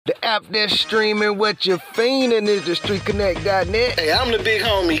The app that's streaming what you're fiending is the StreetConnect.net. Hey, I'm the big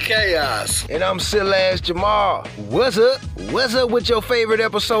homie Chaos. And I'm Silly Ass Jamal. What's up? What's up with your favorite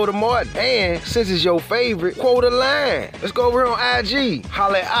episode of Martin? And since it's your favorite, quote a line. Let's go over on IG.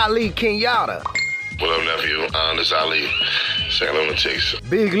 Holla at Ali Kenyatta. What up, nephew? This Ali. St. Lunatics.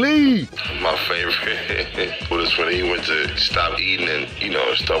 Big Lee. My favorite was when he went to stop eating and,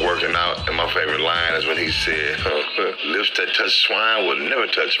 start working out. And my favorite line is when he said, lips that touch swine will never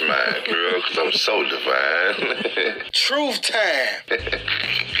touch mine, girl, because I'm so divine. Truth time.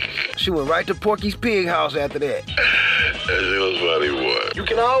 She went right to Porky's Pig House after that. It was funny, boy. You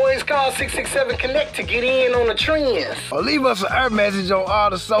can always call 667-CONNECT to get in on the trends. Or leave us an app message on all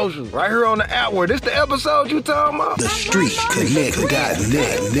the socials. Right here on the app where this the episode you talking about? The StreetConnect.net.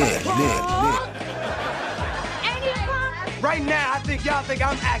 Right now, I think y'all think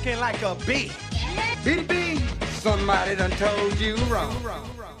I'm acting like a bitch. Bitty, somebody done told you wrong.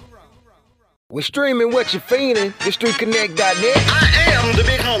 We're streaming what you're fiending, the StreetConnect.net. I am the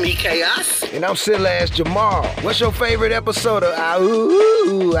big homie Chaos. And I'm Silly Ass Jamal. What's your favorite episode of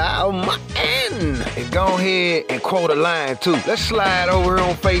Martin? And go ahead and quote a line too. Let's slide over here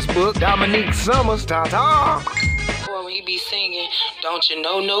on Facebook. Dominique Summers, ta-ta. When he be singing, don't you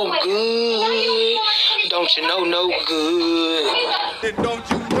know no good? Don't you know no good?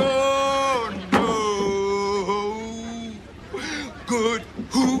 Don't you know no good?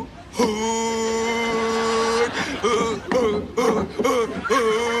 Who?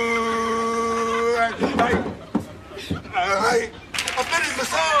 I finished the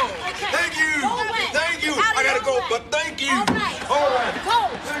song. Thank you. Thank you. I gotta go, but thank you. All right.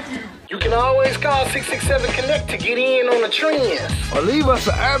 Thank you. You can always call 667-CONNECT to get in on the trends. Or leave us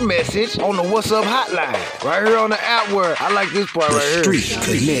an app message on the What's Up hotline. Right here on the app where I like this part right here.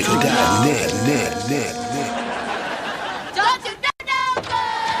 StreetConnect.net.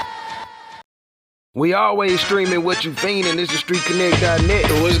 We always streaming what you fiending. This is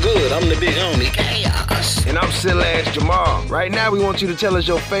StreetConnect.net. What's good? I'm the big homie Chaos. And I'm Silly Ass Jamal. Right now, we want you to tell us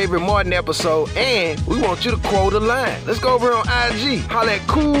your favorite Martin episode, and we want you to quote a line. Let's go over on IG. Holla at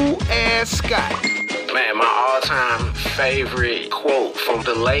Cool Ass Scott. Man, my all-time favorite quote from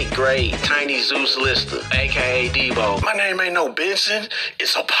the late, great Tiny Zeus Lister, a.k.a. Debo. My name ain't no Benson,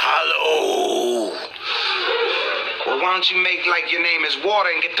 it's Apollo. Well, why don't you make like your name is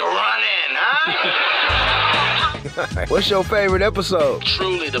Water and get to running, huh? What's your favorite episode?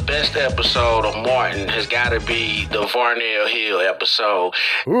 Truly the best episode of Martin has got to be the Varnell Hill episode.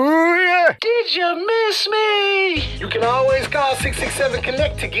 Ooh, yeah. Did you miss me? You can always call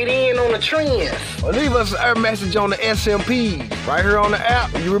 667-CONNECT to get in on the trends. Or leave us a message on the SMP. Right here on the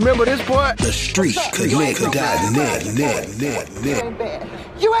app. You remember this part? The StreetConnect.net.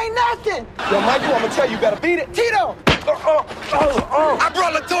 You ain't nothing. Yo, Michael, I'm gonna tell you, you gotta beat it. Tito! I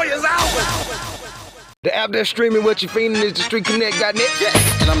brought Latoya's album. The app that's streaming what you fiending is the StreetConnect.net. Yes,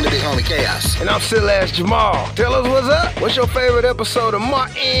 and I'm the big homie Chaos. And I'm Silly Ass Jamal. Tell us what's up. What's your favorite episode of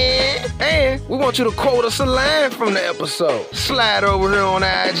Martin? And we want you to quote us a line from the episode. Slide over here on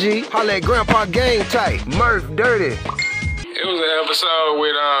IG. Holla at Grandpa Game Type. Murph Dirty. It was an episode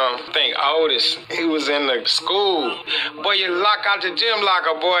with, I think Otis. He was in the school. Boy, you lock out the gym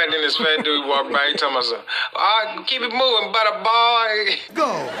locker, boy, and then this fat dude walked by. He told me, all right, keep it moving, butter boy.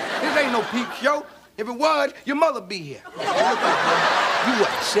 Go. This ain't no peep show. If it was, your mother be here. Look up, you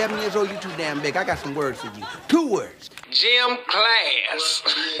what, 7 years old? You too damn big. I got some words for you. 2 words. Gym class.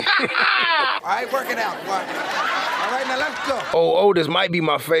 All right, work it out, boy. All right, now let's go. Oh, Otis might be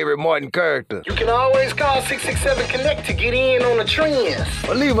my favorite Martin character. You can always call 667-CONNECT to get in on the trends.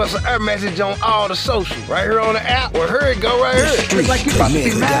 Or leave us a message on all the socials. Right here on the app. Or here it go right here. Looks like you about to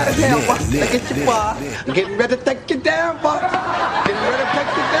be mad as hell, boy. Look at you, boy. Getting ready to take you down, boy. Getting ready to take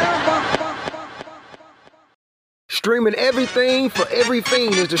you down, boy. Streaming everything for every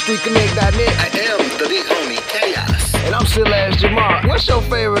fiend is the StreetConnect.net. I am the big homie Chaos. And I'm Silly Ass Jamal. What's your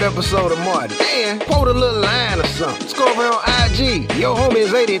favorite episode of Martin? And quote a little line or something. Let's go over on IG. Your homie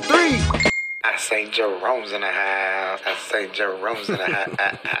is 83. I say Jerome's in the house. I say Jerome's in the house.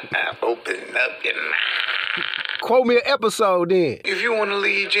 Open up your mouth. Quote me an episode then. If you want to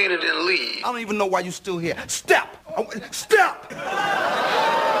leave, Gina, then leave. I don't even know why you still here. Step! Step! No.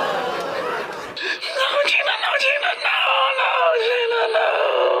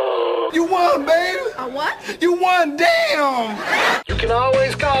 You won, baby. What? You won, damn. You can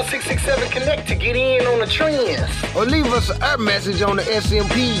always call 667-CONNECT to get in on the trends. Or leave us a message on the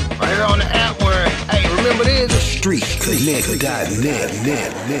SMP. Right here on the app where, hey, remember this?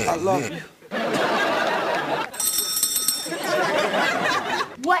 StreetConnect.net. I love you.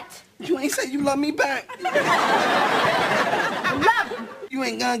 What? You ain't say you love me back. I love you. You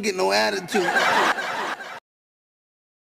ain't gonna get no attitude.